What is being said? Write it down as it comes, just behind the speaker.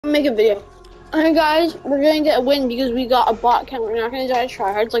Make a video. Hey guys, we're gonna get a win because we got a bot count. We're not gonna die to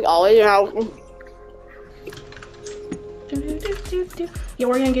tryhards like always. Yeah,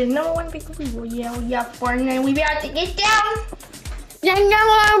 we're gonna get another one big wheel. Yeah, Fortnite. We about to get down. Yeah,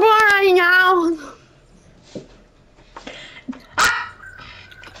 right now.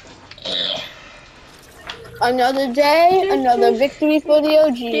 Another day, another victory for the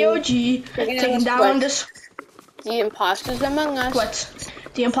OG. The OG taking down this. The imposters among us. What?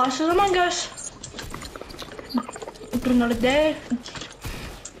 The imposters among us. Another day.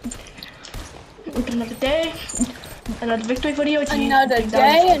 Another day. Another victory for the OG. Another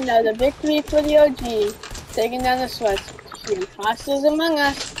day, another victory for the OG. Taking down the sweats. The imposters among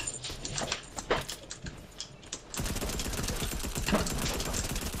us.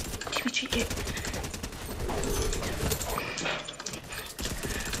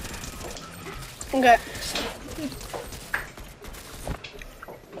 Okay.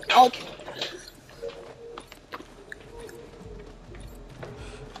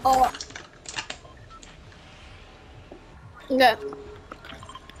 Oh. Okay.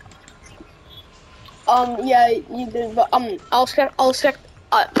 Yeah, you did, but I'll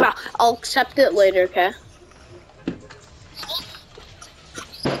accept it later, okay?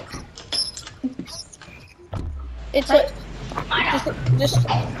 It's like just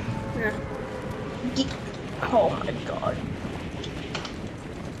yeah. Oh my god.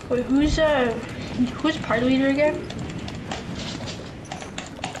 Wait, who's party leader again?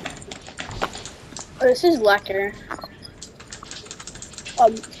 Oh, this is Lecker.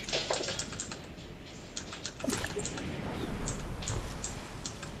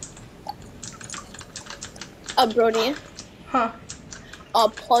 Brody. Huh?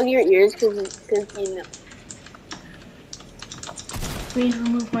 Plug your ears, cause you know. Please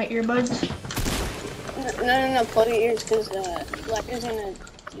remove my earbuds. No, plug your ears, cause Lecker's gonna.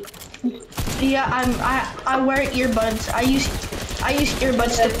 Yeah, I wear earbuds. I use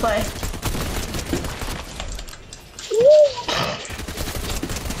earbuds to play.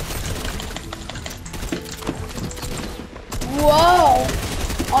 Whoa!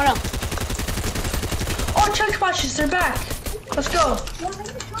 Oh no! Oh, chug splashes, they're back. Let's go.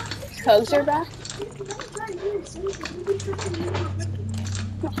 Chugs are back.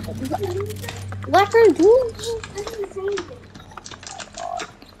 Lecker, dude.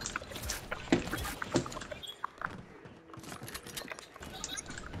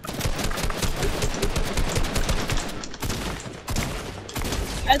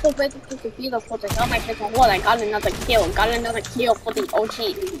 Ecco questo filo for the gun, I took a hole, I got another kill for the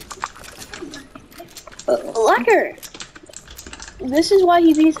OG. Lecker! This is why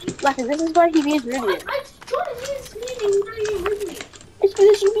he beats Lecker, this is why he beats Ruby. It's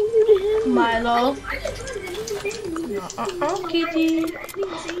because you beat to him. Milo. Kitty.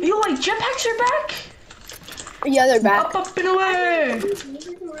 Yo, wait, jetpacks are back? Yeah, they're back. Up and away.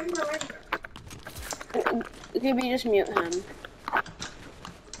 Maybe just mute him.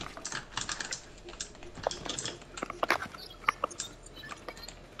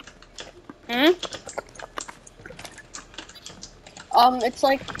 It's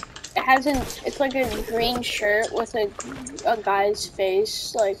like it's like a green shirt with a guy's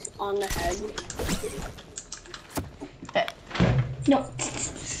face like on the head. No.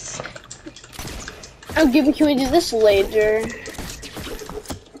 Can we do this later?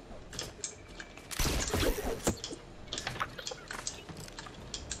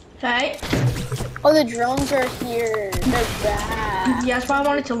 Hey. Oh, the drones are here. They're back. Yeah, that's why I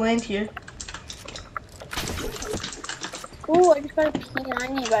wanted to land here. Ooh, I just got a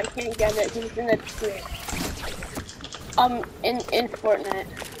P90, but I can't get it. He's in a tree. In Fortnite.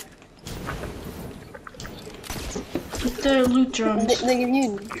 The loot drones. They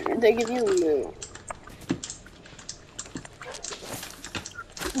give you loot.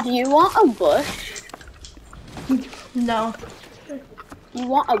 Do you want a bush? No. You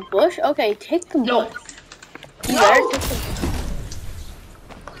want a bush? Okay, take the bush. No. You better take the bush.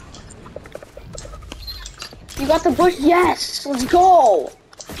 You got the bush? Yes! Let's go!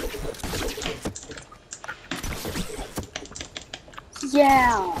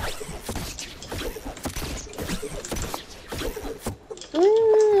 Yeah!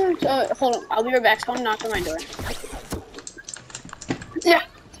 Hold on, I'll be right back. Someone knocked on my door. Yeah!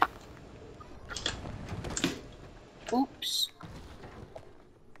 Oops.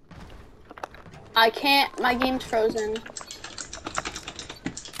 I can't, my game's frozen.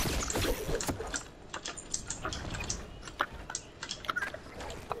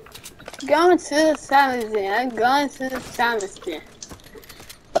 Going to the pharmacy. I'm going to the pharmacy.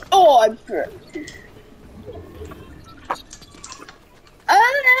 Oh, I burped.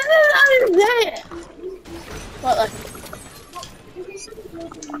 Oh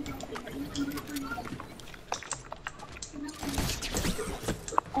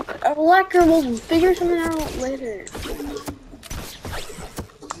later. We'll figure something out later.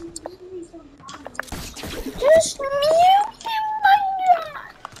 Just mute him, my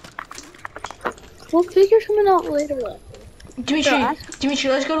God. We'll figure something out later. Dimitri,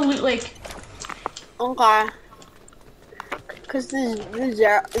 let's go to Loot Lake. Okay. Cause the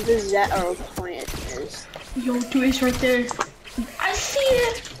zero point is. Yo, 2X right there. I see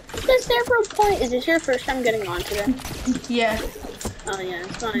it. The zero point. Is this your first time getting on today? Yeah. Oh yeah,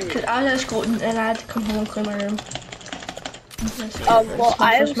 it's fine. Cause I was at school and I had to come home and clean my room. Well,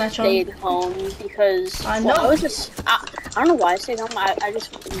 I stayed home because I know. Well, I was just I don't know why I stayed home. I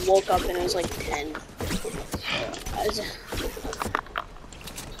just woke up and it was like 10.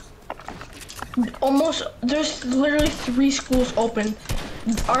 Almost, there's literally 3 schools open.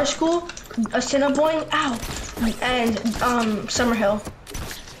 Our school, Assiniboine, and Summerhill.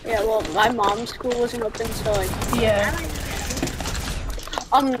 Yeah, well, my mom's school wasn't open, so like. Yeah.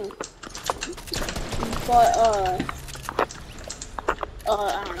 But I don't know.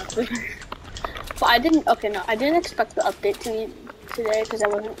 But I didn't. Okay, no, I didn't expect the update to be today because I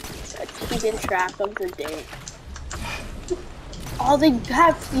wasn't keeping track of the date. Oh, they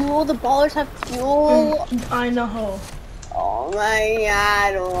have fuel. The ballers have fuel. I know. Oh my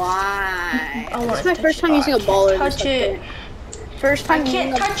God, why? This is my first time using a baller. Touch it. First time. I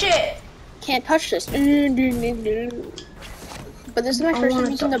can't touch it. Can't touch this. But this is my first time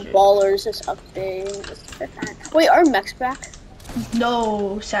using the ballers this update. Wait, are mechs back?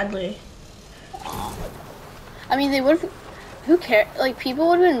 No, sadly. I mean, they would. Who cares? Like, people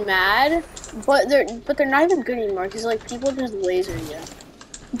would have been mad, but they're not even good anymore because like people just laser you.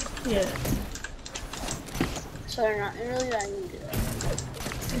 Yeah. So they're not really that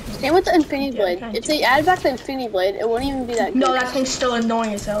good. Same with the Infinity Blade. If they add back the Infinity Blade, it wouldn't even be that good. No, that thing's still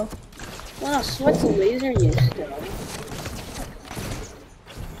annoying as hell. Well, no, so what's the laser you still?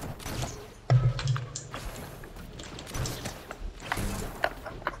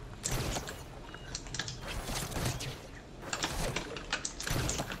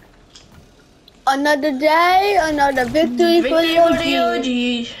 Another day, another victory for the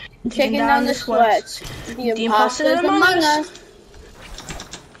OG. Taking down the sweats. The imposters among us.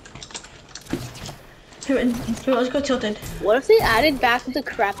 Here, let's go tilted. What if they added back the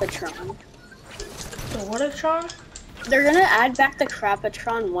Crapatron? The Watertron? They're gonna add back the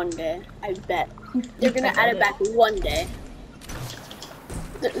Crapatron one day. I bet. They're gonna add it back one day.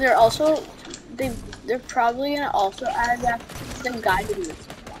 They're also, they're probably gonna also add back the guided missiles.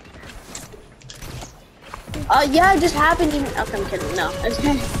 Yeah, it just happened. Okay, I'm kidding. No, it's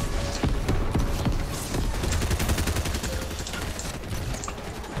okay.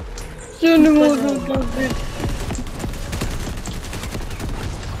 Should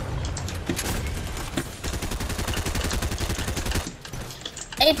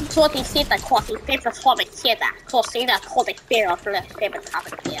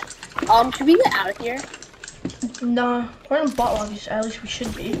we get out of here? No, we're in bot lobbies. At least we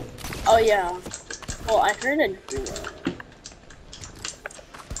should be. Oh yeah. Well, I heard a duo.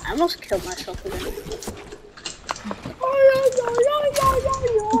 I almost killed myself again.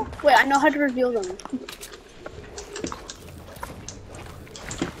 Wait, I know how to reveal them.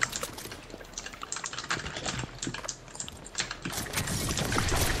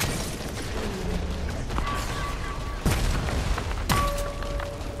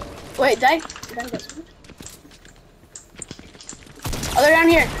 Wait, did I get someone? Oh, they're down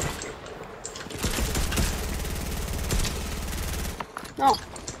here. No.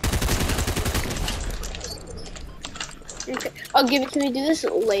 Okay. I'll give it to me. Do this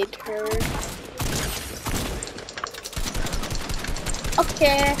later.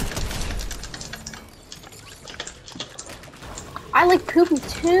 Okay. I like poopy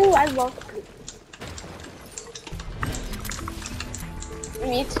too. I love poopy.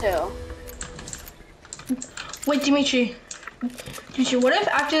 Me too. Wait, Dimitri, what if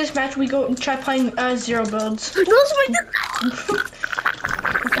after this match we go and try playing zero builds?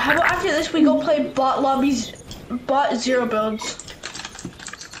 How about after this we go play bot lobbies, bot zero builds?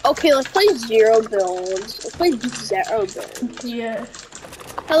 Okay, let's play zero builds. Let's play zero builds. Yeah.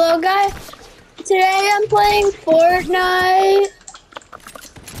 Hello, guys. Today I'm playing Fortnite.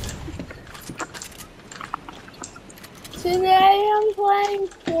 Today I'm playing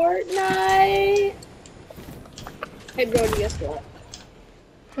Fortnite. Hey, Brody, guess what?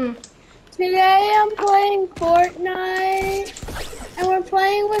 Today I'm playing Fortnite. And we're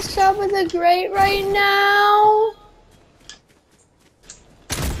playing with some of the great right now.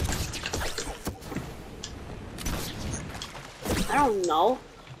 I don't know.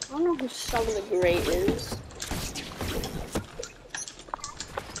 I don't know who some of the great is.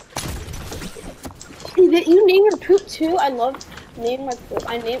 you name your poop too? I love naming my poop.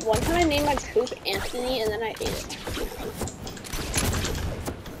 One time I named my poop Anthony, and then I ate it.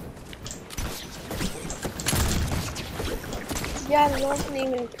 Yeah, I love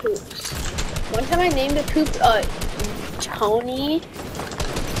naming poops. One time I named a poop Tony,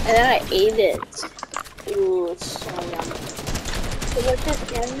 and then I ate it. Ooh, it's so yummy. So let's just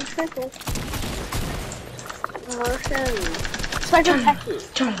get in the triple. Martian. Cypher Peppy.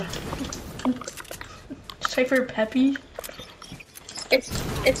 Cypher Peppy? It's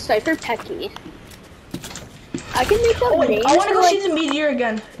Cypher Pecky. I can make up names. I want to go see the meteor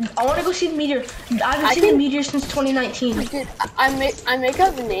again. I want to go see the meteor. I haven't seen the meteor since 2019. Dude, I make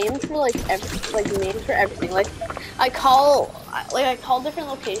up names for like names for everything. Like I call different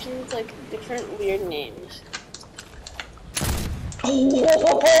locations like different weird names.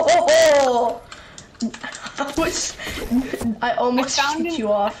 Oh! I almost kicked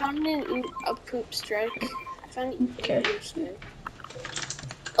you off. I found a poop strike. I found an okay. strike.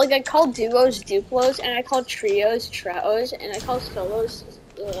 Like I call duos Duplos, and I call trios Treos, and I call solos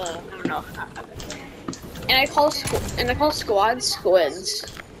I don't know. And I call squads Squids.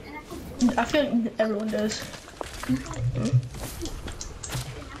 I feel like everyone does.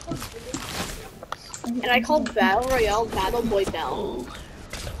 And I call Battle Royale Battle Boy Bell.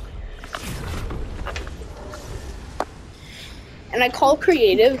 And I call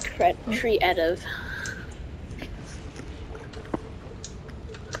creative creative.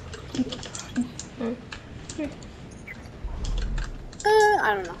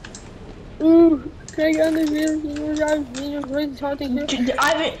 I don't know. Can I get on the video? Dude,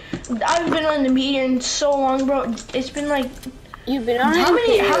 I haven't been on the meteor in so long, bro. It's been like. You've been on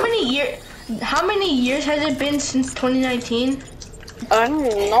it? How many years has it been since 2019? I don't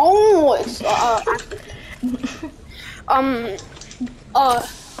know. It's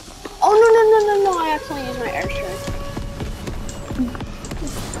Oh no! I accidentally used my airstrike.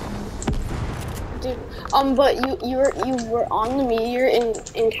 Dude, but you were on the meteor in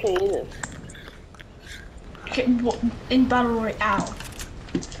creative. Okay, in battle royale.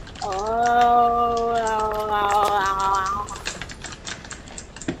 Oh.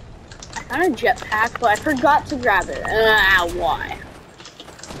 I found a jetpack, but I forgot to grab it. Why?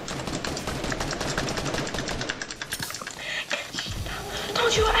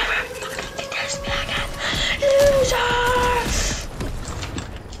 Don't you ever fucking test me again, loser!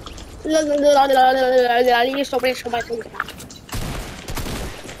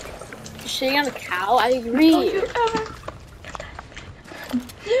 Shitting on a cow? I agree. Don't you ever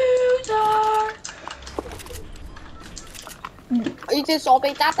loser! You just all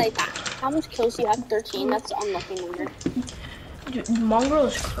like that. How much kills do you have? 13? That's an unlucky number. Dude, Mongrel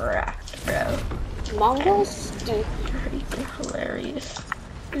is cracked, bro. Mongrel's stupid. Freaking hilarious.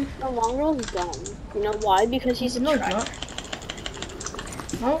 No, Mongrel's dumb. You know why? Because he's a tryhard.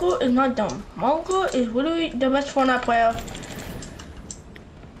 Mongrel is not dumb. Mongrel is literally the best Fortnite player.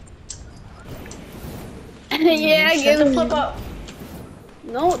 Yeah, give the flip up.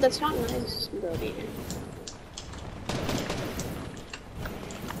 No, that's not nice, Brody.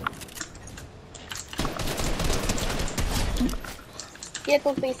 Yeah,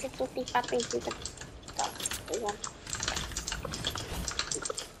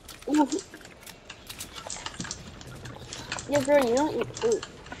 bro, you don't eat food.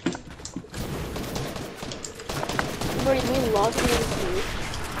 Bro, you love eating food.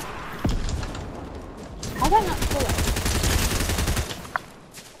 How about not cool?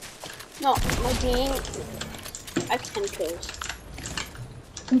 No, my team. I have 10 kills.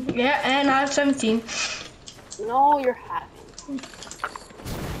 Yeah, and I have 17. No, you're having.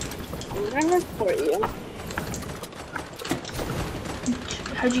 I'm gonna report you.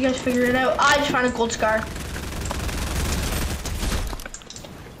 How'd you guys figure it out? I just found a gold scar.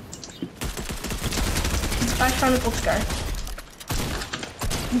 I found a gold scar.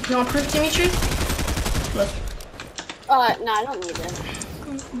 You want proof, Dimitri? Look. No, I don't need it.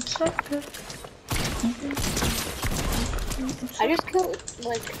 It's not good. I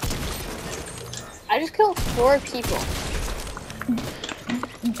just killed 4 people.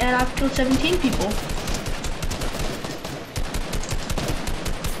 And I've killed 17 people.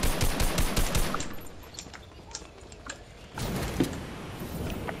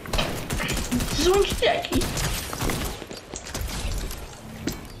 Zoom Jackie.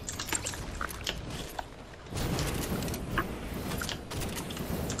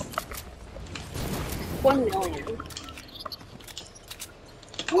 $1 million.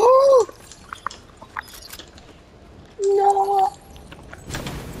 Oh no!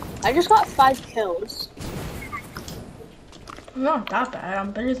 I just got 5 kills. I'm not that bad.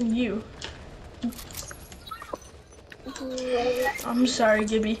 I'm better than you. I'm sorry,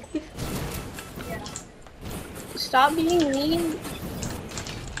 Gibby. Stop being mean.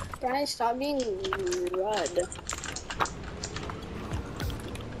 Guys, stop being rude.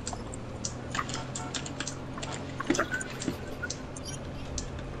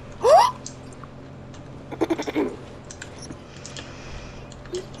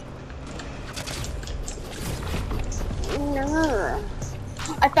 No.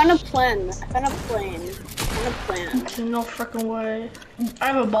 I found a plane. I found a plane. I found a plan. There's no freaking way. I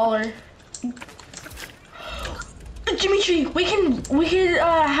have a baller. Dimitri, we can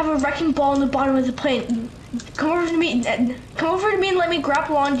have a wrecking ball in the bottom of the plane. Come over to me. Come over to me and let me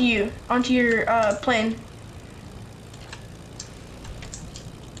grapple onto your plane.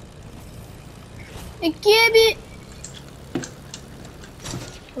 Give it.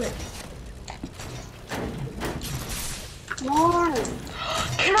 Wait. More.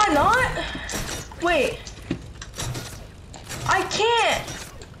 Can I not? Wait. I can't.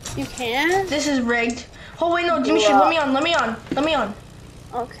 You can? This is rigged. Oh wait, no, Dimitri, let me on.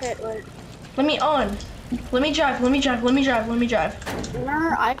 Okay, wait. Let me on. Let me drive. Remember,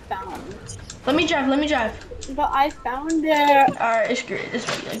 I found. Let me drive. But I found it. Alright, it's great. This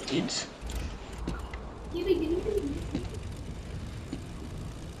be like dudes.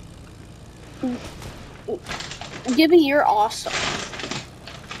 Gibby, you're awesome.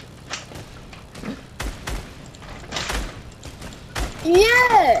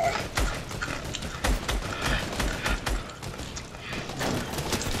 Yeah!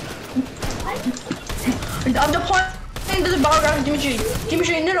 I'm deploying to the battleground, Dimitri.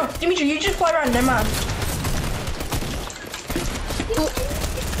 Dimitri, no, Dimitri, you just fly around, never mind.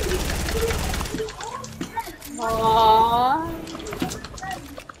 Aww.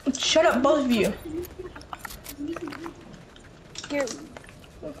 Shut up, both of you. Here.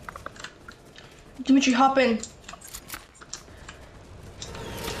 Dimitri, hop in.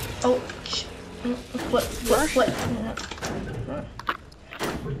 Oh, flip.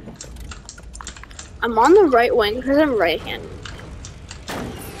 I'm on the right wing because I'm right-handed.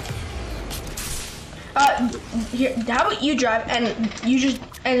 Here, how about you drive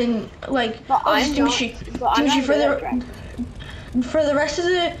and like, But Dimitri, for the rest of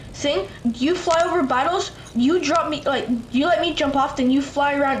the thing, you fly over battles, you drop me, like, you let me jump off, then you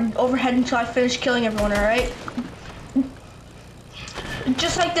fly around overhead until I finish killing everyone, alright?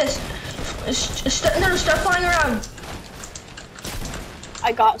 Just like this. Start flying around.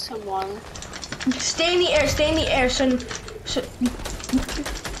 I got someone. Stay in the air, so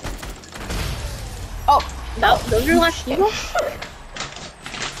Oh, those are last people?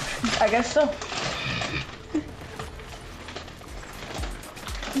 I guess so.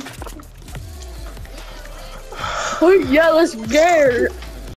 Oh yeah, let's go.